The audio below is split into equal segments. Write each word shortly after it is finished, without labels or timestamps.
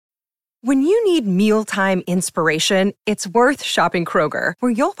When you need mealtime inspiration, it's worth shopping Kroger,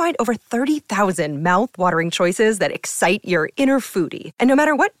 where you'll find over 30,000 mouth-watering choices that excite your inner foodie. And no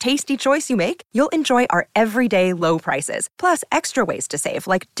matter what tasty choice you make, you'll enjoy our everyday low prices, plus extra ways to save,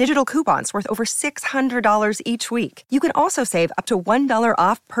 like digital coupons worth over $600 each week. You can also save up to $1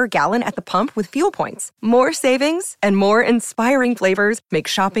 off per gallon at the pump with fuel points. More savings and more inspiring flavors make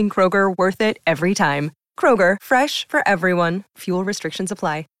shopping Kroger worth it every time. Kroger, fresh for everyone. Fuel restrictions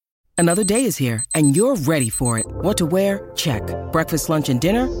apply. Another day is here, and you're ready for it. What to wear? Check. Breakfast, lunch, and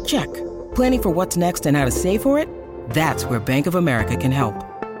dinner? Check. Planning for what's next and how to save for it? That's where Bank of America can help.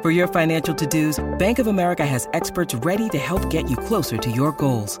 For your financial to-dos, Bank of America has experts ready to help get you closer to your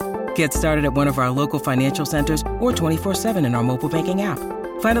goals. Get started at one of our local financial centers or 24/7 in our mobile banking app.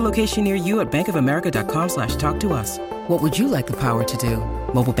 Find a location near you at bankofamerica.com/talktous. What would you like the power to do?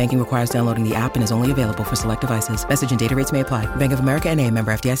 Mobile banking requires downloading the app and is only available for select devices. Message and data rates may apply. Bank of America N.A.,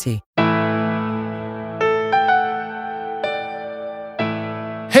 member FDIC.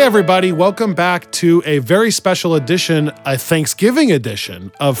 Hey everybody, welcome back to a very special edition, a Thanksgiving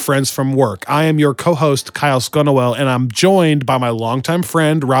edition of Friends from Work. I am your co-host, Kyle Sconowell, and I'm joined by my longtime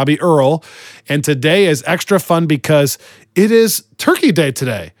friend, Robbie Earl. And today is extra fun because it is Turkey Day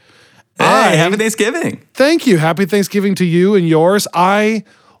today. Hey, happy Thanksgiving. Thank you. Happy Thanksgiving to you and yours. I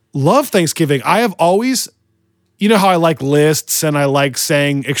love Thanksgiving. I have always, you know how I like lists and I like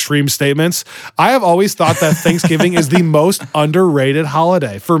saying extreme statements? I have always thought that Thanksgiving is the most underrated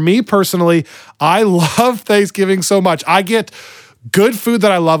holiday. For me personally, I love Thanksgiving so much. I get good food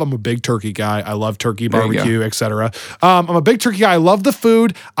that I love. I'm a big turkey guy. I love turkey, barbecue, etc. I'm a big turkey guy. I love the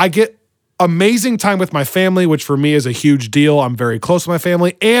food. I get amazing time with my family, which for me is a huge deal. I'm very close to my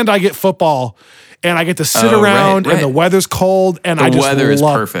family, and I get football, and I get to sit around, and the weather's cold, and I just love. The weather is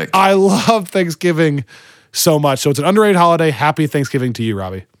perfect. I love Thanksgiving so much. So it's an underrated holiday. Happy Thanksgiving to you,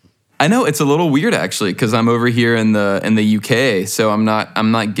 Robbie. I know it's a little weird actually because I'm over here in the UK, so I'm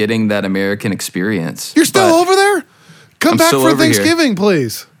not getting that American experience. You're still over there? Come back for Thanksgiving,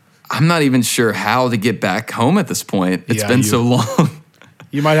 please. I'm not even sure how to get back home at this point. It's been so long.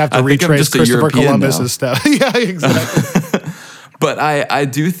 You might have to retrace Christopher Columbus's stuff. Yeah, exactly. But I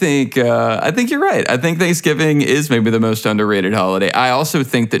do think, I think you're right. I think Thanksgiving is maybe the most underrated holiday. I also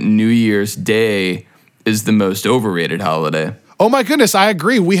think that New Year's Day is the most overrated holiday. Oh my goodness, I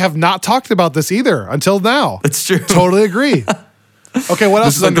agree. We have not talked about this either until now. That's true. Totally agree. Okay, what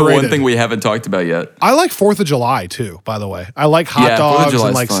else is underrated? The one thing we haven't talked about yet. I like 4th of July too, by the way. I like hot dogs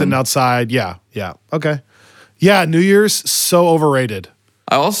and like sitting outside. Yeah. Okay. Yeah, New Year's, so overrated.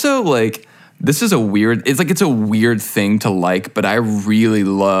 I also this is it's a weird thing to like, but I really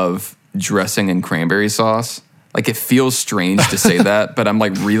love dressing in cranberry sauce. Like it feels strange to say that, but I'm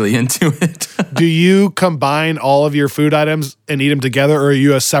like really into it. Do you combine all of your food items and eat them together, or are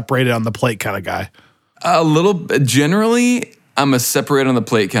you a separated on the plate kind of guy? A little, generally, I'm a separate on the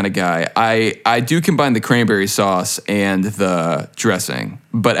plate kind of guy. I do combine the cranberry sauce and the dressing,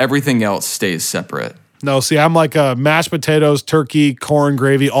 but everything else stays separate. No, see, I'm like mashed potatoes, turkey, corn,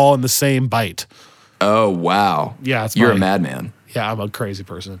 gravy, all in the same bite. Oh, wow. Yeah, you're a madman. Yeah, I'm a crazy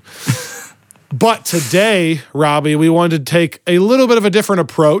person. But today, Robbie, we wanted to take a little bit of a different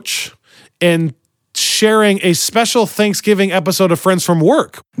approach in sharing a special Thanksgiving episode of Friends from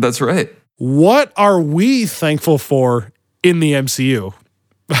Work. That's right. What are we thankful for in the MCU?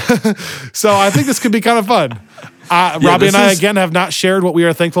 So I think this could be kind of fun. Robbie and I, again, have not shared what we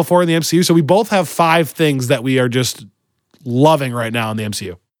are thankful for in the MCU, so we both have 5 things that we are just loving right now in the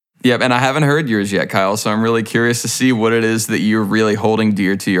MCU. Yeah, and I haven't heard yours yet, Kyle, so I'm really curious to see what it is that you're really holding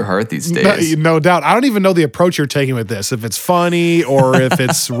dear to your heart these days. No doubt. I don't even know the approach you're taking with this, if it's funny or if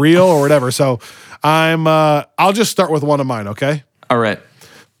it's real or whatever. So I'll just start with one of mine, okay? All right.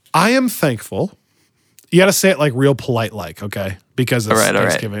 I am thankful. You got to say it like real polite, okay? Because it's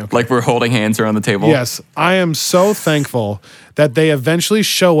Thanksgiving. All right. Okay. Like we're holding hands around the table? Yes. I am so thankful that they eventually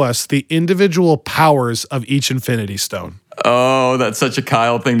show us the individual powers of each Infinity Stone. Oh, that's such a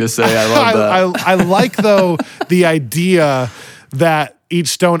Kyle thing to say. I love that. I like, though, the idea that each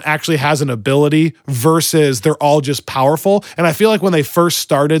stone actually has an ability versus they're all just powerful. And I feel like when they first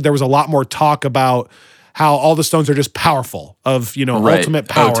started, there was a lot more talk about how all the stones are just powerful of, ultimate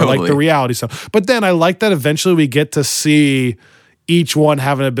power, totally. like the reality stone. But then I like that eventually we get to see each one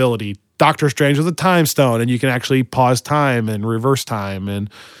have an ability. Doctor Strange with a time stone, and you can actually pause time and reverse time. And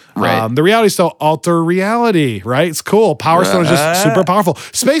the reality stone, alter reality, right? It's cool. Power stone is just super powerful.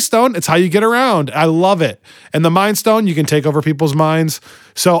 Space stone, it's how you get around. I love it. And the mind stone, you can take over people's minds.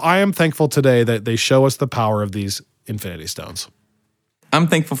 So I am thankful today that they show us the power of these Infinity Stones. I'm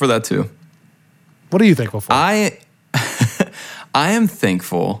thankful for that too. What are you thankful for? I am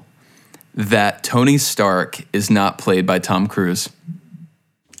thankful that Tony Stark is not played by Tom Cruise.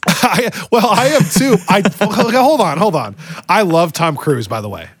 I am too. Hold on. I love Tom Cruise, by the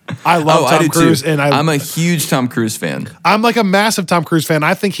way. I love Tom Cruise, and I'm a huge Tom Cruise fan. I'm like a massive Tom Cruise fan.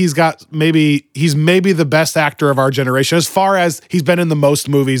 I think he's maybe the best actor of our generation, as far as he's been in the most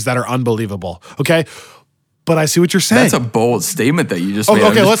movies that are unbelievable. Okay. But I see what you're saying. That's a bold statement that you just made.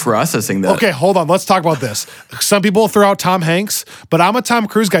 I'm just processing that. Okay, hold on. Let's talk about this. Some people throw out Tom Hanks, but I'm a Tom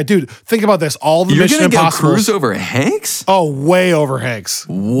Cruise guy. Dude, think about this. All the Mission Impossible. You're going to Cruise over Hanks? Oh, way over Hanks.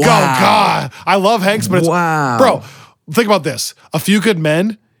 Wow. Oh, God. I love Hanks, but wow. Bro, think about this. A Few Good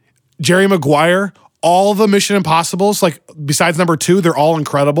Men, Jerry Maguire, all the Mission Impossibles, like besides number 2, they're all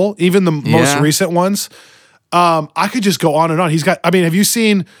incredible. Even the most recent ones. I could just go on and on. Have you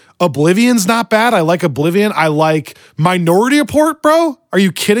seen Oblivion's not bad? I like Oblivion. I like Minority Report, bro. Are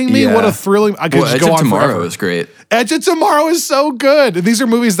you kidding me? Yeah. What a thrilling. I could just go on forever. Edge of Tomorrow is great. Edge of Tomorrow is so good. These are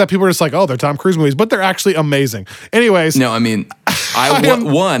movies that people are just like, oh, they're Tom Cruise movies, but they're actually amazing. Anyways. No, I mean,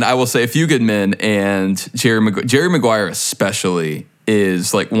 I will say A Few Good Men and Jerry Maguire especially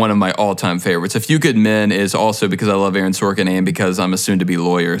is like one of my all-time favorites. A Few Good Men is also because I love Aaron Sorkin and because I'm a soon-to-be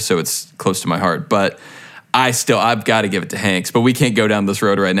lawyer, so it's close to my heart. But I've got to give it to Hanks, but we can't go down this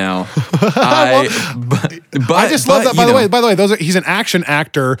road right now. I just love that. By the way, he's an action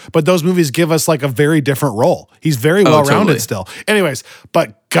actor, but those movies give us like a very different role. He's very well-rounded still. Anyways,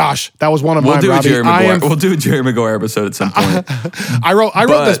 but gosh, that was one of mine, Robbie. We'll do a Jerry Maguire episode at some point. I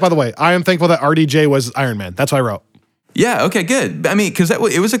wrote this, by the way. I am thankful that RDJ was Iron Man. That's what I wrote. Yeah, okay, good. I mean, because it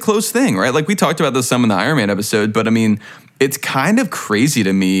was a close thing, right? Like we talked about this some in the Iron Man episode, but I mean, it's kind of crazy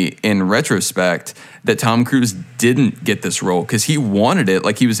to me in retrospect that Tom Cruise didn't get this role because he wanted it,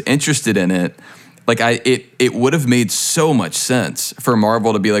 like he was interested in it. Like it would have made so much sense for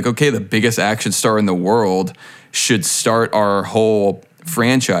Marvel to be like, okay, the biggest action star in the world should start our whole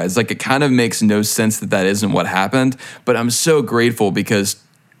franchise. Like it kind of makes no sense that isn't what happened, but I'm so grateful because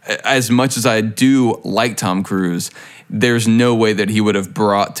as much as I do like Tom Cruise, there's no way that he would have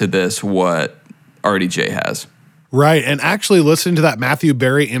brought to this what RDJ has. Right. And actually listening to that Matthew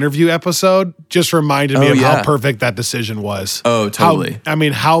Berry interview episode just reminded me of how perfect that decision was. Oh, totally.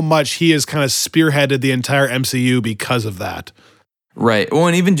 How much he has kind of spearheaded the entire MCU because of that. Right. Well,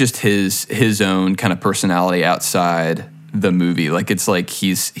 and even just his own kind of personality outside the movie. Like it's like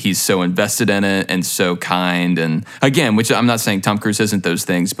he's so invested in it and so kind. And again, which I'm not saying Tom Cruise isn't those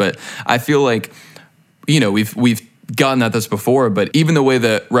things, but I feel like, we've gotten at this before, but even the way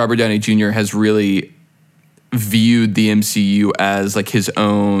that Robert Downey Jr. has really viewed the MCU as like his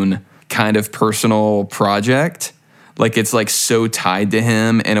own kind of personal project, like it's like so tied to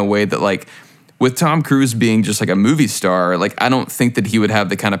him in a way that like with Tom Cruise being just like a movie star, like I don't think that he would have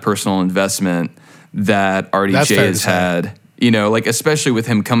the kind of personal investment that RDJ has had, like especially with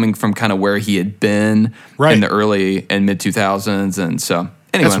him coming from kind of where he had been in the early and mid 2000s. And so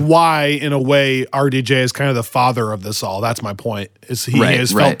anyway. That's why, in a way, RDJ is kind of the father of this all. That's my point. He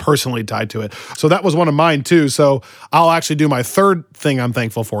has felt personally tied to it. So that was one of mine too. So I'll actually do my third thing I'm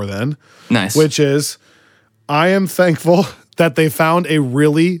thankful for then. Nice. Which is I am thankful that they found a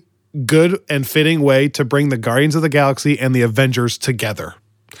really good and fitting way to bring the Guardians of the Galaxy and the Avengers together.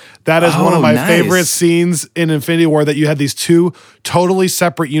 That is one of my favorite scenes in Infinity War, that you had these two totally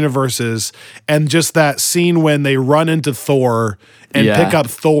separate universes, and just that scene when they run into Thor and pick up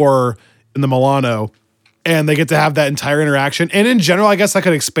Thor in the Milano, and they get to have that entire interaction. And in general, I guess I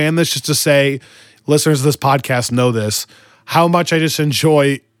could expand this just to say, listeners of this podcast know this, how much I just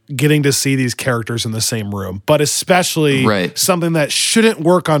enjoy getting to see these characters in the same room, but especially something that shouldn't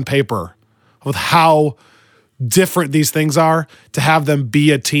work on paper with how different these things are, to have them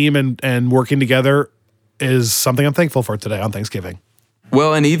be a team and working together is something I'm thankful for today on Thanksgiving.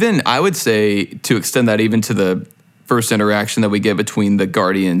 Well, and even I would say to extend that even to the first interaction that we get between the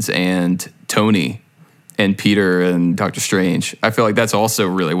Guardians and Tony and Peter and Doctor Strange. I feel like that's also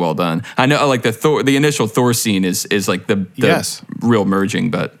really well done. I know like the initial Thor scene is like the real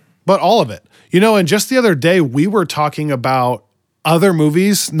merging, but all of it. And just the other day we were talking about other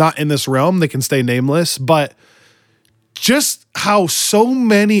movies not in this realm, they can stay nameless, but just how so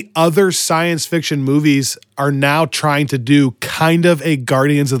many other science fiction movies are now trying to do kind of a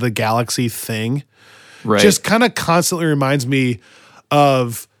Guardians of the Galaxy thing. Right. Just kind of constantly reminds me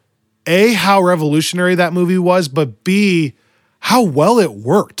of A, how revolutionary that movie was, but B, how well it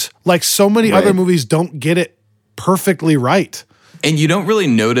worked. Like so many other movies don't get it perfectly right. And you don't really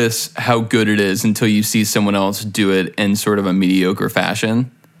notice how good it is until you see someone else do it in sort of a mediocre fashion.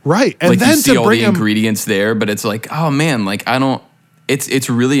 Right. And like then you see all the ingredients there, but it's like, oh man, like it's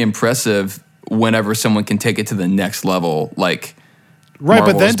really impressive whenever someone can take it to the next level, like Right,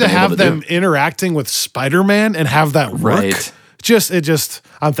 Marvel but then has to been able have to them do. interacting with Spider-Man and have that work, Right.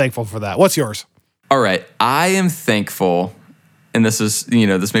 I'm thankful for that. What's yours? All right, I am thankful, and this is,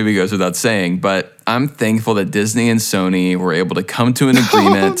 this maybe goes without saying, but I'm thankful that Disney and Sony were able to come to an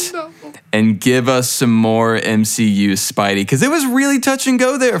agreement and give us some more MCU Spidey, because it was really touch and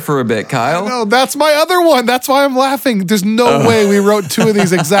go there for a bit, Kyle. No, that's my other one. That's why I'm laughing. There's no way we wrote two of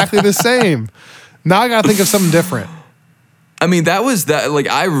these exactly the same. Now I got to think of something different. I mean,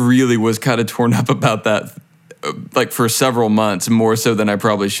 I really was kind of torn up about that, like for several months, more so than I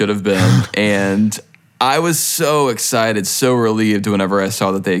probably should have been. And I was so excited, so relieved whenever I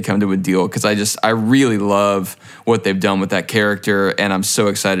saw that they had come to a deal, because I really love what they've done with that character, and I'm so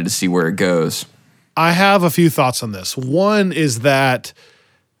excited to see where it goes. I have a few thoughts on this. One is that,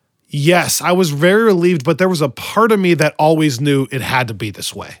 yes, I was very relieved, but there was a part of me that always knew it had to be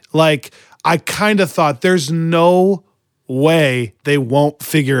this way. Like, I kind of thought there's no way they won't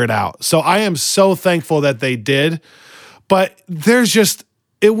figure it out. So I am so thankful that they did, but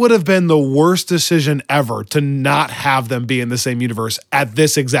it would have been the worst decision ever to not have them be in the same universe at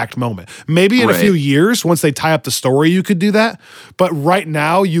this exact moment. Maybe in a few years, once they tie up the story, you could do that. But right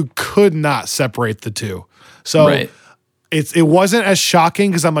now, you could not separate the two. So it wasn't as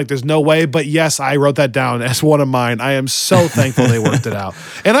shocking because I'm like, there's no way. But yes, I wrote that down as one of mine. I am so thankful they worked it out.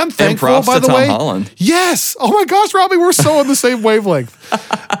 And I'm thankful, by the way. Tom Holland. Yes. Oh my gosh, Robbie, we're so on the same wavelength.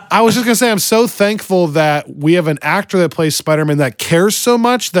 I was just going to say, I'm so thankful that we have an actor that plays Spider-Man that cares so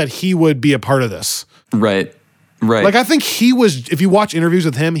much that he would be a part of this. Right. Like, I think he was, if you watch interviews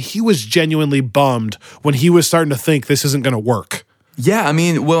with him, he was genuinely bummed when he was starting to think this isn't going to work. Yeah, I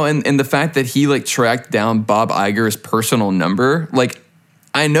mean, well, and the fact that he tracked down Bob Iger's personal number,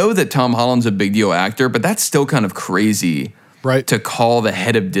 I know that Tom Holland's a big deal actor, but that's still kind of crazy, right? To call the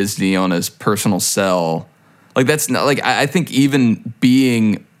head of Disney on his personal cell, that's not I think even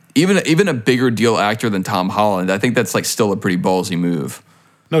being even a bigger deal actor than Tom Holland, I think that's still a pretty ballsy move.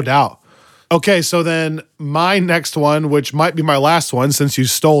 No doubt. Okay, so then my next one, which might be my last one since you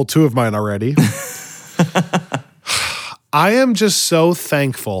stole two of mine already. I am just so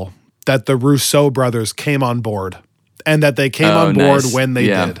thankful that the Russo brothers came on board and that they came on board when they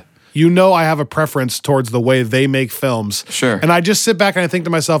did. You know, I have a preference towards the way they make films. Sure. And I just sit back and I think to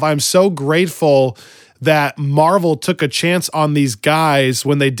myself, I'm so grateful that Marvel took a chance on these guys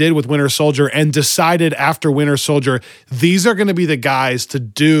when they did with Winter Soldier and decided after Winter Soldier, these are going to be the guys to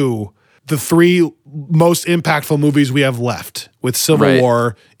do the three most impactful movies we have left with Civil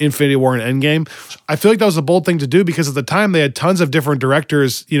War, Infinity War, and Endgame. I feel like that was a bold thing to do because at the time they had tons of different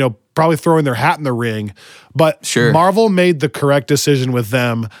directors, probably throwing their hat in the ring. But Marvel made the correct decision with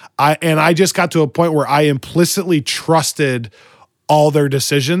them. I just got to a point where I implicitly trusted all their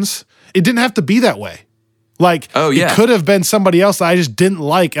decisions. It didn't have to be that way. It could have been somebody else that I just didn't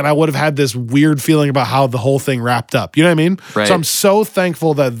like, and I would have had this weird feeling about how the whole thing wrapped up. You know what I mean? Right. So I'm so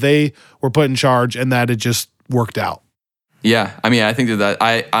thankful that they were put in charge and that it just worked out. Yeah, I mean, I think that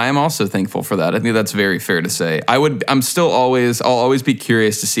I am also thankful for that. I think that's very fair to say. I'll always be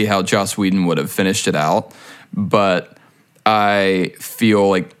curious to see how Joss Whedon would have finished it out, but I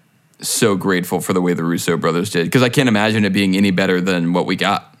feel so grateful for the way the Russo brothers did, because I can't imagine it being any better than what we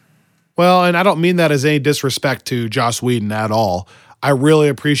got. Well, and I don't mean that as any disrespect to Joss Whedon at all. I really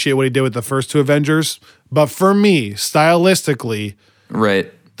appreciate what he did with the first two Avengers. But for me, stylistically,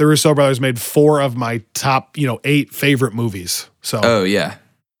 the Russo brothers made 4 of my top, 8 favorite movies. So. Oh, yeah.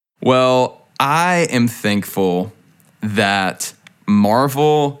 Well, I am thankful that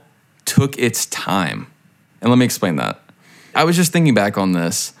Marvel took its time. And let me explain that. I was just thinking back on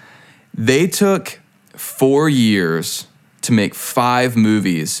this. They took 4 years to make 5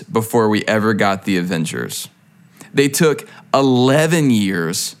 movies before we ever got the Avengers. They took 11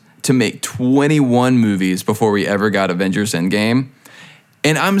 years to make 21 movies before we ever got Avengers Endgame.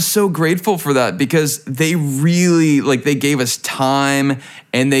 And I'm so grateful for that because they really, they gave us time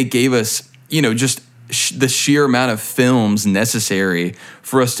and they gave us, just the sheer amount of films necessary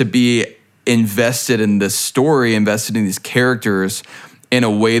for us to be invested in this story, invested in these characters in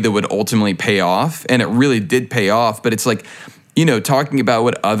a way that would ultimately pay off. And it really did pay off. But it's talking about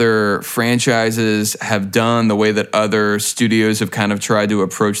what other franchises have done, the way that other studios have kind of tried to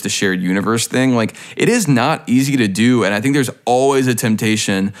approach the shared universe thing, it is not easy to do. And I think there's always a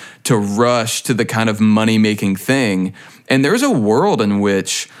temptation to rush to the kind of money-making thing. And there's a world in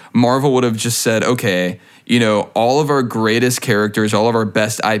which Marvel would have just said, okay, all of our greatest characters, all of our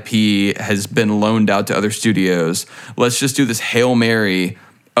best IP has been loaned out to other studios. Let's just do this Hail Mary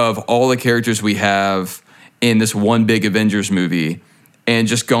of all the characters we have in this one big Avengers movie and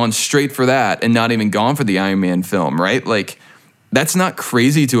just gone straight for that and not even gone for the Iron Man film, right? that's not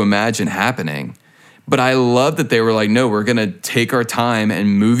crazy to imagine happening. But I love that they were like, no, we're going to take our time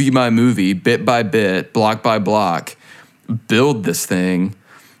and movie by movie, bit by bit, block by block, build this thing.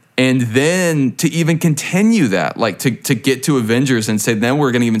 And then to even continue that, like to get to Avengers and say, then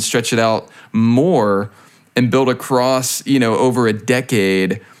we're going to even stretch it out more and build across, over a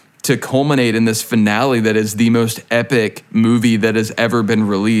decade to culminate in this finale that is the most epic movie that has ever been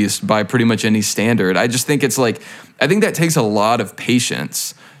released by pretty much any standard. I just think I think that takes a lot of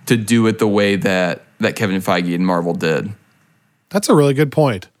patience to do it the way that Kevin Feige and Marvel did. That's a really good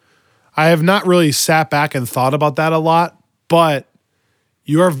point. I have not really sat back and thought about that a lot, but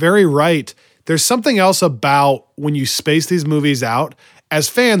you are very right. There's something else about when you space these movies out. As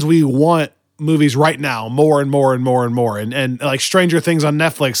fans, we want movies right now, more and more and more and more. And like Stranger Things on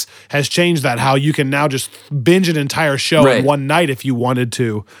Netflix has changed that, how you can now just binge an entire show in one night if you wanted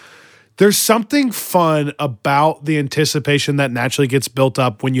to. There's something fun about the anticipation that naturally gets built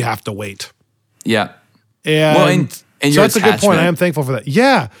up when you have to wait. Yeah. And so that's a good point. I am thankful for that.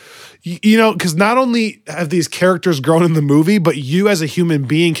 Yeah. Because not only have these characters grown in the movie, but you as a human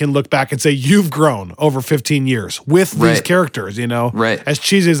being can look back and say, you've grown over 15 years with these characters, Right. As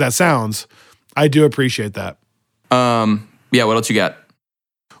cheesy as that sounds, I do appreciate that. Yeah, what else you got?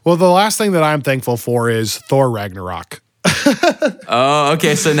 Well, the last thing that I'm thankful for is Thor Ragnarok. Oh,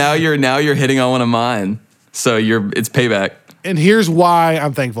 okay. So now you're hitting on one of mine. So it's payback. And here's why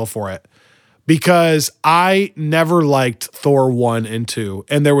I'm thankful for it. Because I never liked Thor 1 and 2.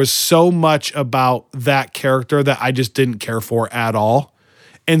 And there was so much about that character that I just didn't care for at all.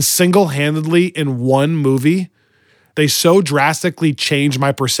 And single-handedly in one movie, they so drastically changed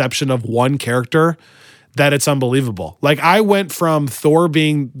my perception of one character that it's unbelievable. Like, I went from Thor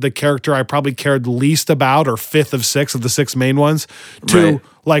being the character I probably cared least about, or 5th of 6 of the 6 main ones, to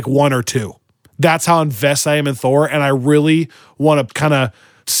like 1 or 2. That's how invested I am in Thor. And I really want to kind of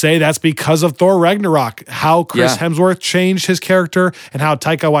say that's because of Thor Ragnarok, how Chris Hemsworth changed his character and how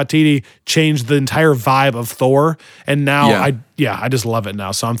Taika Waititi changed the entire vibe of Thor. And now I just love it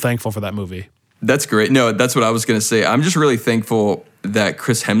now. So I'm thankful for that movie. That's great. No, that's what I was going to say. I'm just really thankful that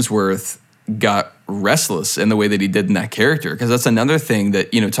Chris Hemsworth got restless in the way that he did in that character. Because that's another thing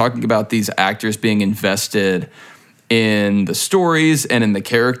that, talking about these actors being invested in the stories and in the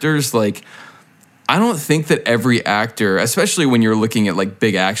characters, like, I don't think that every actor, especially when you're looking at like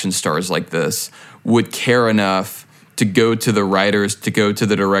big action stars like this, would care enough to go to the writers, to go to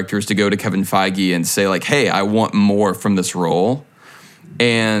the directors, to go to Kevin Feige and say like, hey, I want more from this role.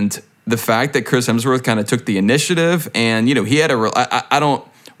 And the fact that Chris Hemsworth kind of took the initiative and, he had I don't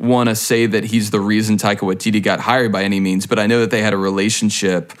want to say that he's the reason Taika Waititi got hired by any means, but I know that they had a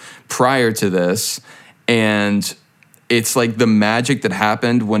relationship prior to this. And it's like the magic that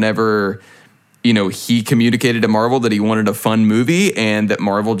happened whenever he communicated to Marvel that he wanted a fun movie and that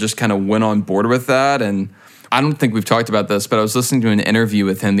Marvel just kind of went on board with that. And I don't think we've talked about this, but I was listening to an interview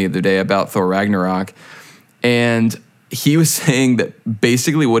with him the other day about Thor Ragnarok. And he was saying that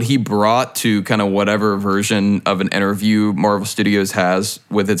basically what he brought to kind of whatever version of an interview Marvel Studios has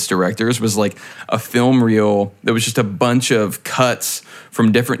with its directors was like a film reel that was just a bunch of cuts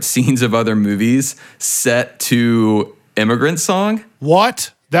from different scenes of other movies set to Immigrant Song.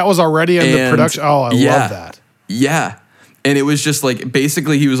 What? That was already in the production. Oh, I love that. Yeah. And it was just like,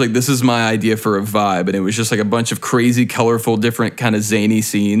 basically he was like, this is my idea for a vibe. And it was just like a bunch of crazy, colorful, different kind of zany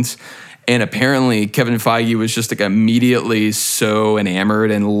scenes. And apparently Kevin Feige was just like immediately so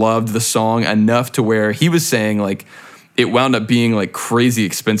enamored and loved the song enough to where he was saying like, it wound up being like crazy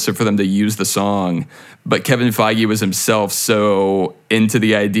expensive for them to use the song. But Kevin Feige was himself so into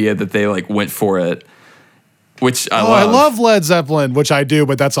the idea that they like went for it. Which I love. I love Led Zeppelin, which I do,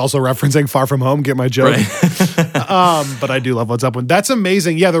 but that's also referencing Far From Home. Get my joke. Right. But I do love Led Zeppelin. That's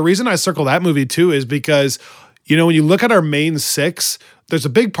amazing. Yeah, the reason I circle that movie too is because, when you look at our main 6, there's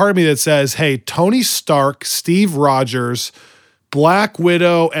a big part of me that says, hey, Tony Stark, Steve Rogers, Black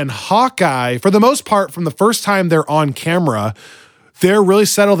Widow, and Hawkeye, for the most part, from the first time they're on camera, they're really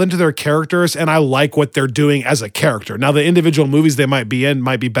settled into their characters, and I like what they're doing as a character. Now, the individual movies they might be in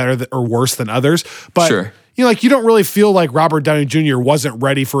might be better or worse than others, but sure. You don't really feel like Robert Downey Jr. wasn't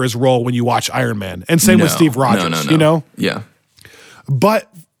ready for his role when you watch Iron Man. And same with Steve Rogers, Yeah. But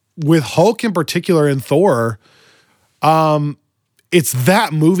with Hulk in particular and Thor, it's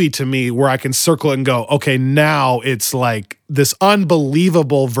that movie to me where I can circle it and go, okay, now it's like this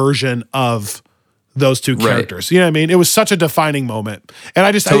unbelievable version of those two characters. Right. You know what I mean? It was such a defining moment. And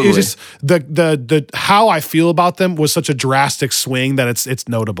I just, it was just the how I feel about them was such a drastic swing that it's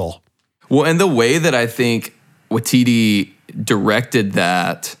notable. Well, and the way that I think Waititi directed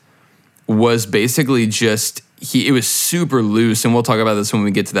that was basically just, it was super loose, and we'll talk about this when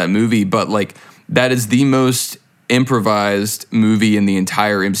we get to that movie, but like that is the most improvised movie in the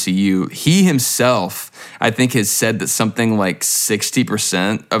entire MCU. He himself, I think, has said that something like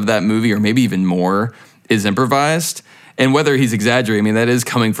 60% of that movie, or maybe even more, is improvised. And whether he's exaggerating, I mean, that is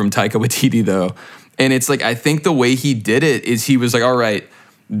coming from Taika Waititi, though. And it's like, I think the way he did it is he was like, all right,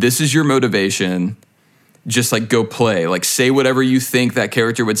 this is your motivation. Just like go play, like say whatever you think that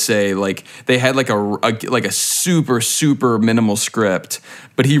character would say. Like they had like a super, super minimal script,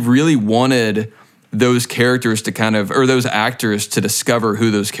 but he really wanted those characters to kind of, or those actors to discover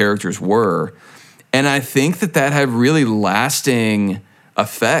who those characters were. And I think that had really lasting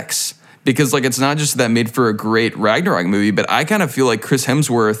effects, because like it's not just that made for a great Ragnarok movie, but I kind of feel like Chris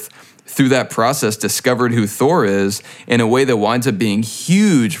Hemsworth through that process discovered who Thor is in a way that winds up being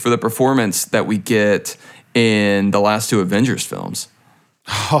huge for the performance that we get in the last two Avengers films.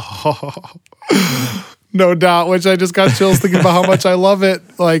 No doubt, which I just got chills thinking about how much I love it.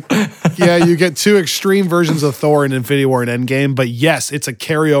 Like, yeah, you get two extreme versions of Thor in Infinity War and Endgame, but yes, it's a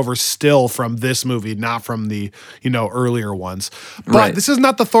carryover still from this movie, not from the, earlier ones. But This is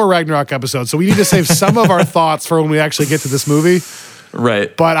not the Thor Ragnarok episode, so we need to save some of our thoughts for when we actually get to this movie.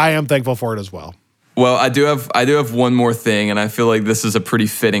 Right. But I am thankful for it as well. Well, I do have one more thing, and I feel like this is a pretty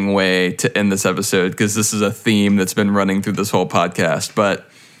fitting way to end this episode, because this is a theme that's been running through this whole podcast. But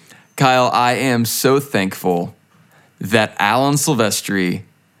Kyle, I am so thankful that Alan Silvestri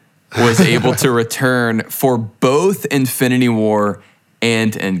was able to return for both Infinity War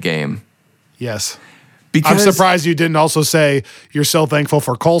and Endgame. Yes. Because I'm surprised you didn't also say you're so thankful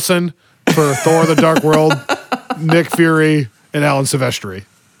for Coulson, for Thor the Dark World, Nick Fury, and Alan Silvestri.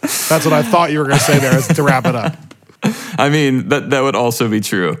 That's what I thought you were going to say there to wrap it up. I mean, that would also be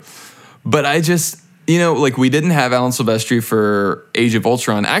true. But I just, like we didn't have Alan Silvestri for Age of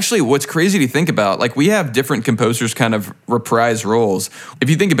Ultron. Actually, what's crazy to think about, like we have different composers kind of reprise roles.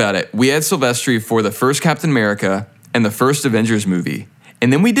 If you think about it, we had Silvestri for the first Captain America and the first Avengers movie.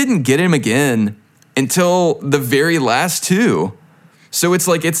 And then we didn't get him again until the very last two. So it's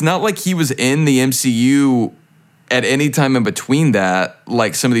like, it's not like he was in the MCU at any time in between that,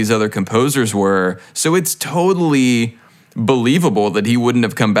 like some of these other composers were. So it's totally believable that he wouldn't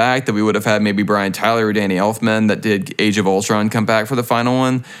have come back, that we would have had maybe Brian Tyler or Danny Elfman that did Age of Ultron come back for the final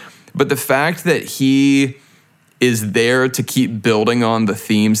one. But the fact that he is there to keep building on the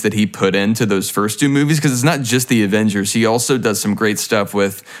themes that he put into those first two movies, because it's not just the Avengers, he also does some great stuff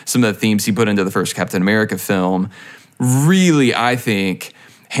with some of the themes he put into the first Captain America film, really, I think,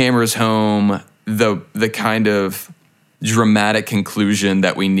 hammers home the kind of dramatic conclusion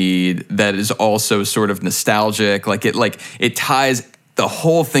that we need that is also sort of nostalgic. It ties the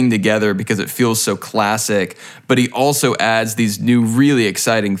whole thing together because it feels so classic, but he also adds these new really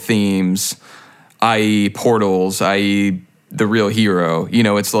exciting themes, i.e. portals, i.e. the real hero.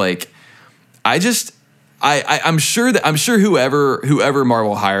 It's like I'm sure whoever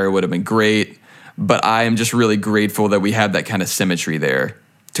Marvel hired would have been great, but I am just really grateful that we have that kind of symmetry there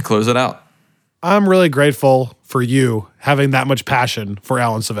to close it out. I'm really grateful for you having that much passion for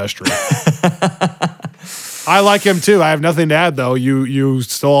Alan Silvestri. I like him too. I have nothing to add though. You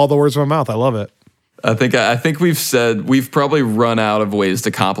stole all the words from my mouth. I love it. I think we've probably run out of ways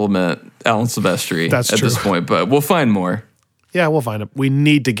to compliment Alan Silvestri at this point, but we'll find more. Yeah, we'll find him. We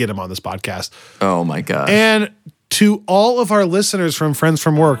need to get him on this podcast. Oh my gosh. And to all of our listeners from Friends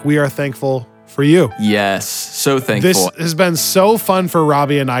from Work, we are thankful for you. Yes, so thankful. This has been so fun for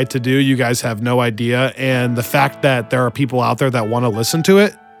Robbie and I to do. You guys have no idea. And the fact that there are people out there that want to listen to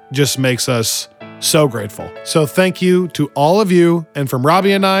it just makes us so grateful. So thank you to all of you. And from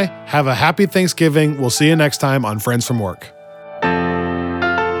Robbie and I, have a happy Thanksgiving. We'll see you next time on Friends from Work.